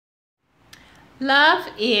Love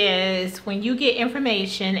is when you get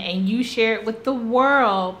information and you share it with the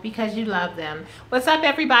world because you love them. What's up,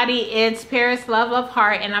 everybody? It's Paris Love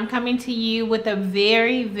Heart, and I'm coming to you with a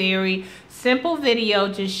very simple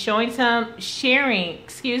video just sharing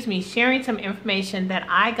some information that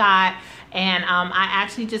I got, and I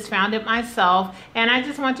actually just found it myself, and I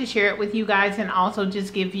just want to share it with you guys and also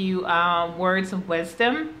just give you words of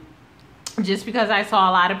wisdom, just because I saw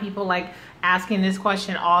a lot of people asking this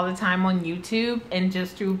question all the time on YouTube and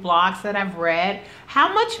just through blogs that I've read.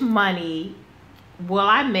 How much money will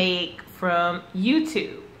I make from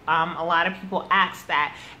YouTube? A lot of people ask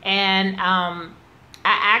that, and I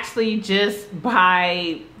actually just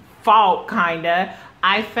by fault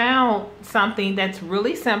I found something that's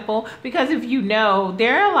really simple, because if you know,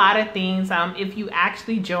 there are a lot of things if you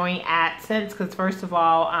actually join Adsense, because first of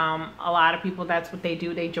all, a lot of people, that's what they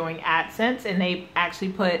do, they join Adsense and they actually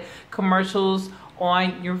put commercials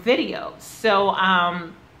on your videos. So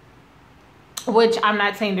which I'm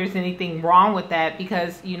not saying there's anything wrong with that,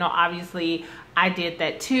 because you know, obviously I did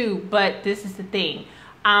that too, but this is the thing.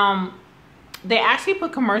 They actually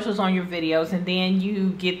put commercials on your videos, and then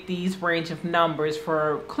you get these range of numbers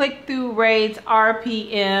for click-through rates,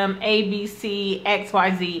 RPM, ABC,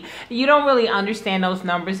 XYZ. You don't really understand those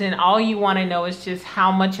numbers, and all you want to know is just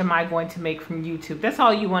how much am I going to make from YouTube. That's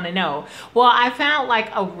all you want to know. Well, I found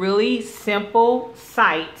a really simple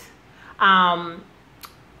site on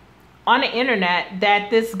the internet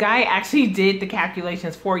that this guy actually did the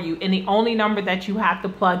calculations for you, and the only number that you have to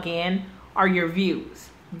plug in are your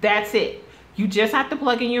views. That's it. You just have to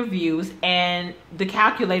plug in your views, and the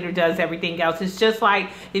calculator does everything else. It's just like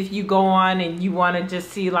if you go on and you want to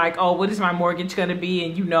just see oh, what is my mortgage going to be,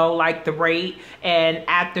 and you know the rate, and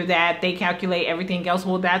after that they calculate everything else.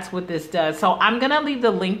 Well, that's what this does. So I'm going to leave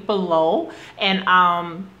the link below, and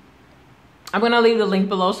I'm going to leave the link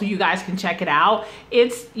below so you guys can check it out.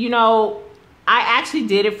 It's, you know, I actually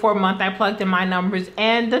did it for a month. I plugged in my numbers,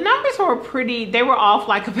 and the numbers were they were off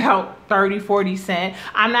about 30-40 cents.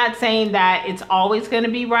 I'm not saying that it's always going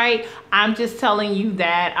to be right. I'm just telling you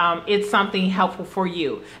that it's something helpful for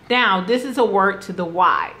you. Now, this is a word to the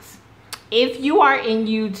wise. If you are in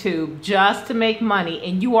YouTube just to make money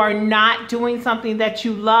and you are not doing something that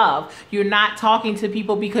you love, you're not talking to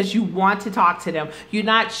people because you want to talk to them, you're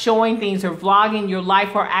not showing things or vlogging your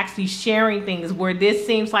life or actually sharing things where this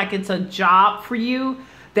seems like it's a job for you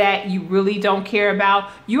that you really don't care about,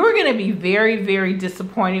 you're going to be very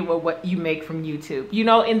disappointed with what you make from YouTube. You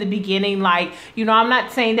know, in the beginning, you know, I'm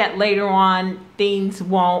not saying that later on things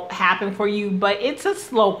won't happen for you, but it's a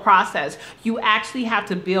slow process. You actually have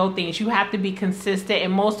to build things. You have to be consistent,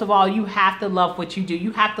 and most of all, you have to love what you do.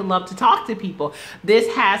 You have to love to talk to people. This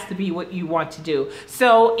has to be what you want to do.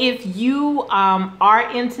 So if you are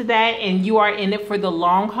into that and you are in it for the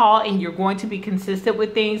long haul and you're going to be consistent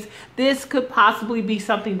with things, this could possibly be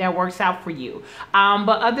something that works out for you.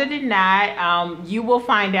 But other than that, you will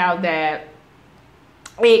find out that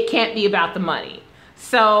it can't be about the money.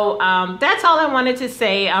 So that's all I wanted to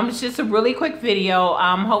say. It's just a really quick video.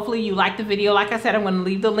 Hopefully you like the video. Like I said, I'm going to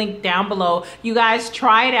leave the link down below. You guys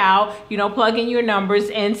try it out, you know, plug in your numbers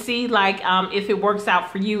and see if it works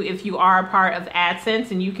out for you, if you are a part of Adsense,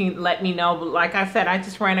 and you can let me know. But like I said, I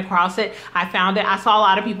just ran across it. I found it. I saw a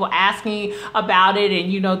lot of people asking about it,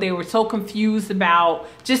 and you know, they were so confused about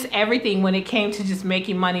just everything when it came to just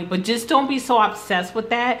making money. But just don't be so obsessed with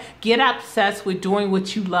that. Get obsessed with doing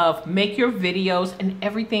what you love. Make your videos, and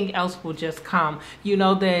everything else will just come. You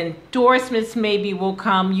know, the endorsements maybe will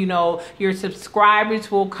come, you know, your subscribers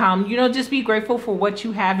will come. You know, just be grateful for what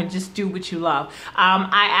you have and just do what you love.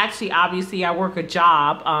 Obviously I work a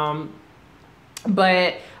job,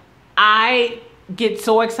 but I get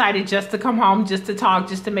so excited just to come home, just to talk,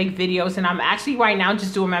 just to make videos. And I'm actually right now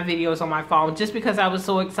just doing my videos on my phone just because I was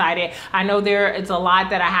so excited. I know it's a lot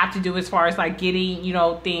that I have to do as far as getting, you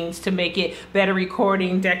know, things to make it better,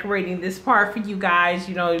 recording, decorating this part for you guys.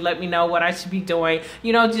 You know, let me know what I should be doing.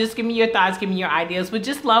 You know, just give me your thoughts, give me your ideas, but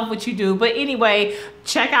just love what you do. But anyway,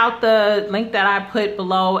 check out the link that I put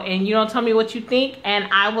below, and you know, tell me what you think, and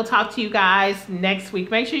I will talk to you guys next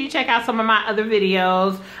week. Make sure you check out some of my other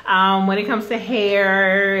videos when it comes to hair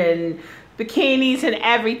and bikinis and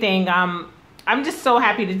everything. I'm just so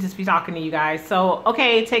happy to just be talking to you guys. So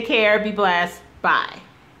okay, take care, be blessed, bye.